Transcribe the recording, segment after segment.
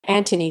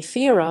Anthony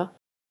Fera.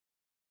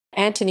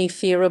 Anthony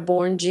Fera,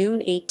 born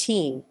June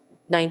 18,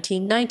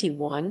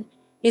 1991,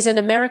 is an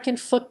American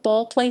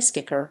football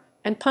placekicker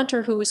and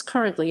punter who is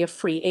currently a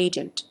free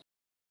agent.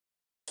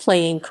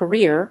 Playing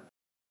career.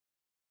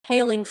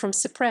 Hailing from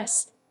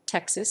Cypress,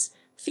 Texas,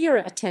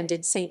 Fera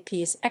attended St.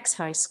 Pius X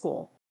High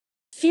School.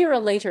 Fera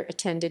later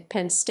attended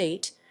Penn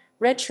State,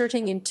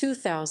 redshirting in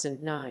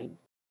 2009.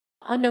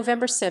 On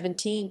November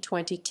 17,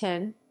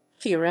 2010,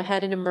 Fera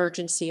had an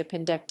emergency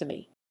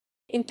appendectomy.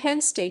 In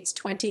Penn State's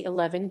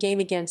 2011 game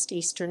against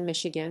Eastern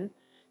Michigan,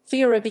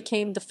 Fera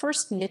became the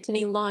first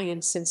Nittany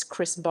Lion since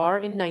Chris Barr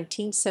in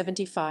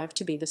 1975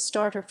 to be the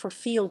starter for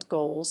field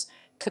goals,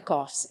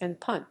 kickoffs, and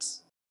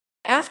punts.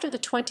 After the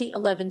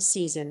 2011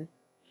 season,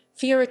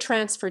 Fera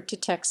transferred to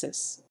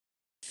Texas.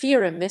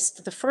 Fera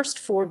missed the first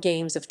 4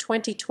 games of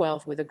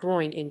 2012 with a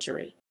groin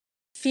injury.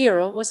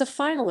 Fera was a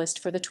finalist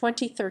for the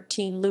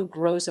 2013 Lou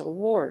Groza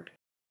Award.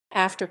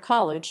 After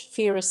college,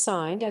 Fera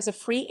signed as a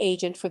free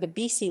agent for the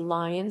BC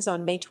Lions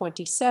on May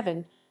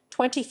 27,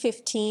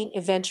 2015,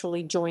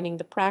 eventually joining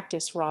the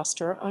practice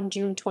roster on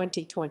June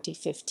 20,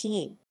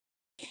 2015.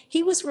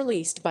 He was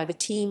released by the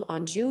team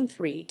on June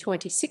 3,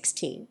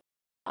 2016.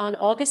 On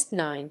August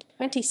 9,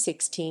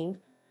 2016,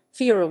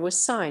 Fera was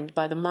signed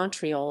by the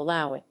Montreal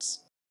Alouettes.